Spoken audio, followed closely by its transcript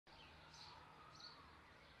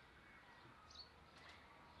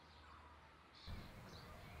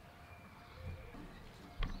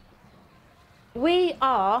We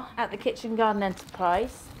are at the Kitchen Garden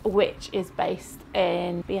Enterprise, which is based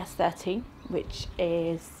in BS13, which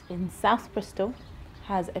is in South Bristol,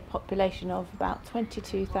 has a population of about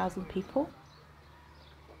 22,000 people.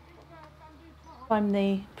 I'm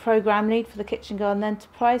the programme lead for the Kitchen Garden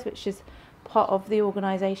Enterprise, which is part of the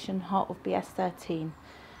organisation Heart of BS13,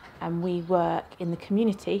 and we work in the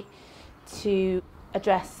community to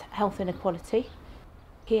address health inequality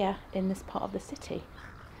here in this part of the city.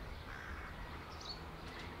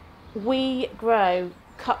 We grow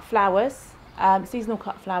cut flowers, seasonal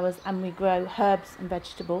cut flowers, and we grow herbs and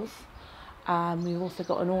vegetables. We've also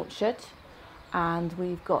got an orchard, and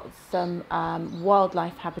we've got some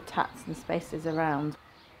wildlife habitats and spaces around.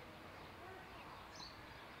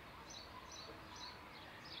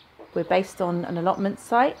 We're based on an allotment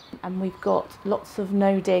site, and we've got lots of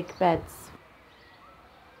no-dig beds.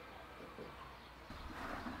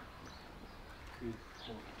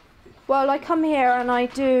 Well, I come here and I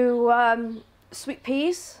do sweet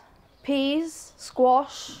peas,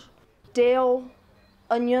 squash, dill,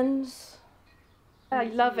 onions. I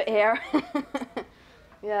love it here.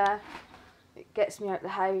 Yeah, it gets me out of the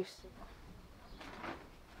house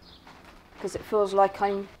because it feels like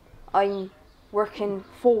I'm working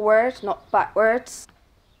forward, not backwards.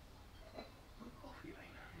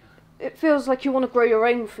 It feels like you want to grow your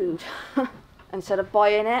own food instead of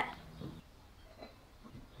buying it.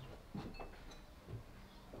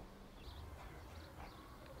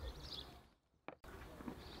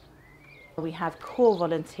 We have core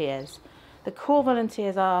volunteers. The core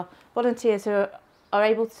volunteers are volunteers who are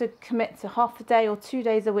able to commit to half a day or 2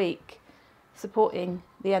 days a week supporting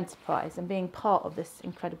the enterprise and being part of this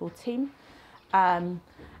incredible team. They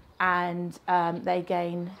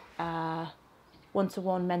gain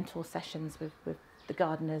one-to-one mentor sessions with the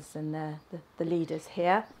gardeners and the leaders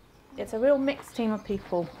here. It's a real mixed team of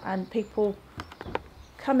people, and people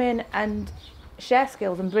come in and share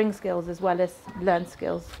skills and bring skills as well as learn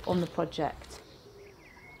skills on the project.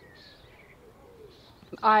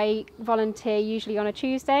 I volunteer usually on a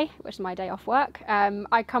Tuesday, which is my day off work.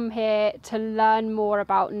 I come here to learn more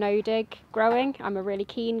about no-dig growing. I'm a really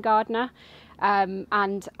keen gardener,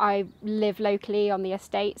 and I live locally on the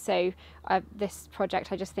estate, so this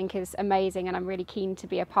project I just think is amazing, and I'm really keen to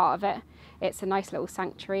be a part of it. It's a nice little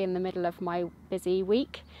sanctuary in the middle of my busy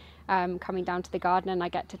week. Coming down to the garden, and I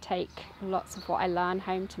get to take lots of what I learn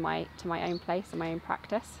home to my own place and my own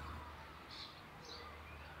practice.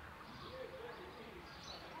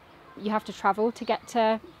 You have to travel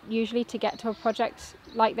usually to get to a project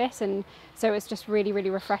like this, and so it's just really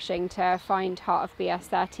refreshing to find Heart of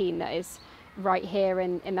BS13 that is right here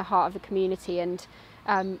in the heart of the community and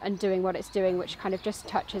doing what it's doing, which kind of just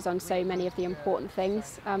touches on so many of the important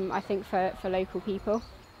things, I think, for local people.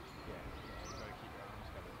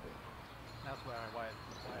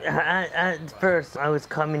 At first, I was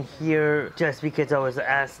coming here just because I was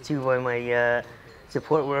asked to by my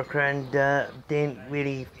support worker, and didn't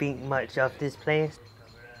really think much of this place.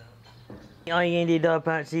 I ended up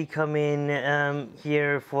actually coming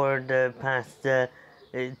here for the past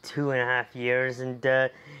 2.5 years, and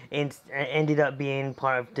ended up being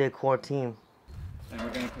part of the core team. And we're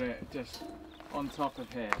going to put it just on top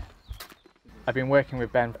of here. I've been working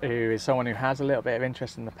with Ben, who is someone who has a little bit of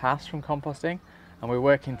interest in the past from composting, and we're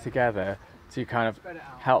working together to kind of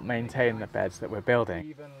help maintain the beds that we're building.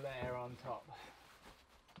 Even layer on top.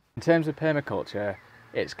 In terms of permaculture,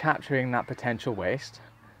 it's capturing that potential waste,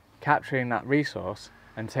 capturing that resource,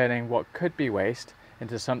 and turning what could be waste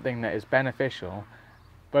into something that is beneficial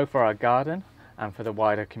both for our garden and for the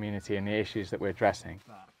wider community and the issues that we're addressing.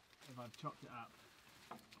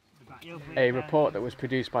 A report that was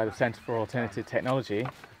produced by the Centre for Alternative Technology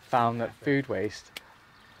found that food waste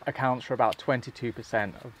accounts for about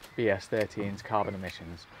 22% of BS13's carbon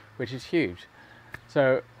emissions, which is huge.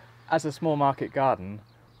 So as a small market garden,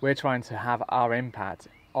 we're trying to have our impact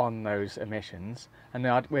on those emissions, and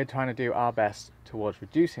we're trying to do our best towards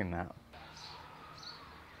reducing that.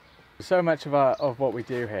 So much of what we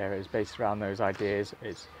do here is based around those ideas.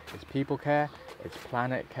 It's people care, it's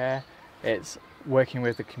planet care, it's working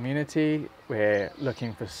with the community. We're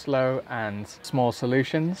looking for slow and small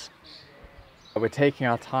solutions. We're taking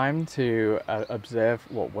our time to observe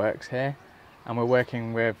what works here, and we're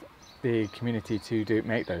working with the community to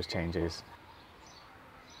make those changes.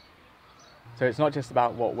 So it's not just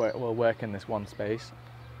about what will work in this one space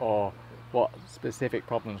or what specific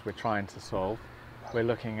problems we're trying to solve. We're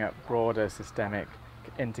looking at broader, systemic,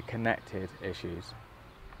 interconnected issues.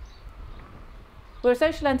 We're a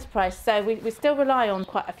social enterprise, so we still rely on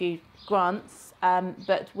quite a few grants,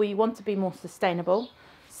 but we want to be more sustainable.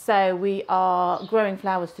 So So we are growing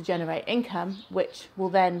flowers to generate income, which will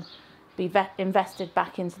then be invested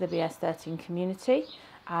back into the BS13 community,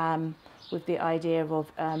 with the idea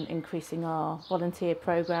of increasing our volunteer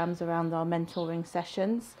programs around our mentoring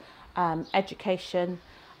sessions, education,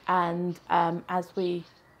 and as we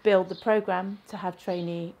build the program, to have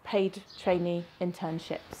paid trainee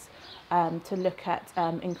internships, to look at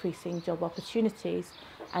increasing job opportunities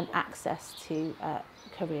and access to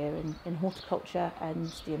career in horticulture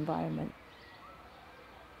and the environment.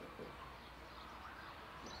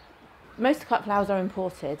 Most cut flowers are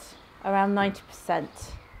imported, around 90%,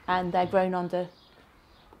 and they're grown under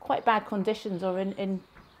quite bad conditions or in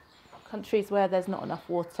countries where there's not enough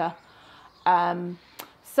water.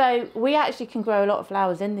 So we actually can grow a lot of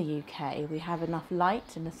flowers in the UK. We have enough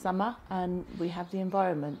light in the summer and we have the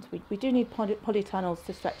environment. We do need polytunnels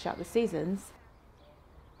to stretch out the seasons.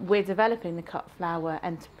 We're developing the cut flower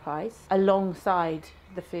enterprise alongside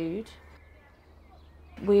the food.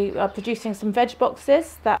 We are producing some veg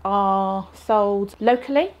boxes that are sold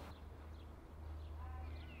locally.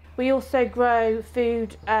 We also grow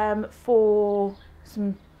food for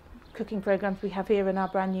some cooking programs we have here in our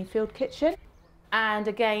brand new field kitchen. And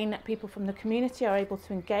again, people from the community are able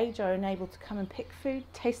to engage, are enabled to come and pick food,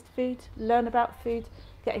 taste food, learn about food,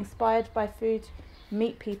 get inspired by food,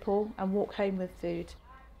 meet people and walk home with food.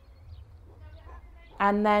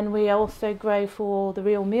 And then we also grow for the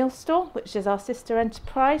Real Meal Store, which is our sister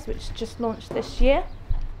enterprise, which just launched this year,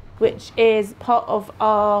 which is part of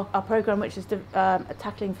our programme, which is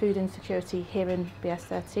tackling food insecurity here in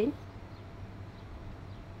BS13.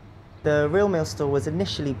 The Real Meal Store was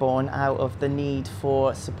initially born out of the need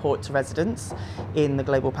for support to residents in the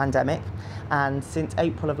global pandemic, and since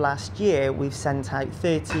April of last year we've sent out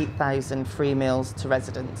 30,000 free meals to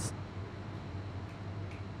residents.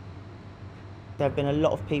 There have been a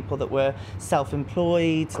lot of people that were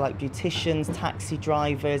self-employed, like beauticians, taxi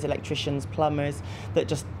drivers, electricians, plumbers, that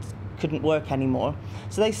just couldn't work anymore.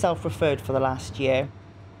 So they self-referred for the last year.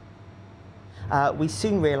 We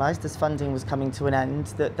soon realised, as funding was coming to an end,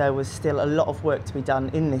 that there was still a lot of work to be done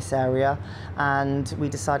in this area, and we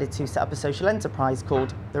decided to set up a social enterprise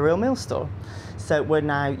called the Real Meal Store. So we're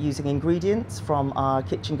now using ingredients from our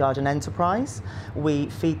kitchen garden enterprise. We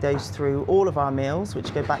feed those through all of our meals,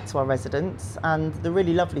 which go back to our residents, and the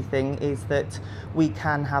really lovely thing is that we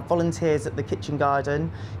can have volunteers at the kitchen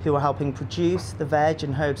garden who are helping produce the veg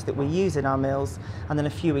and herbs that we use in our meals, and then a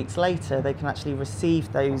few weeks later they can actually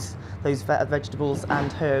receive those vegetables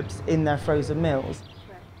and herbs in their frozen meals.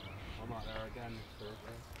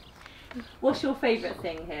 What's your favourite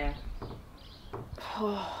thing here?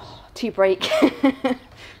 Tea break.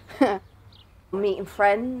 Meeting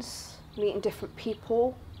friends, meeting different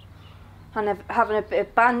people, and having a bit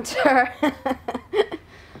of banter.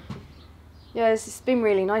 Yeah, it's been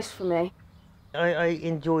really nice for me. I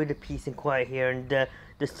enjoy the peace and quiet here, and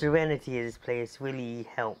the serenity of this place really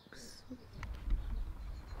helps.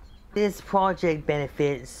 This project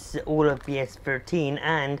benefits all of BS13,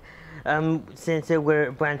 and since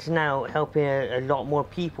we're branching out, helping a lot more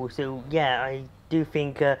people. So yeah, I do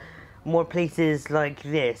think more places like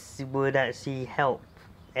this would actually help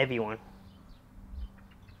everyone.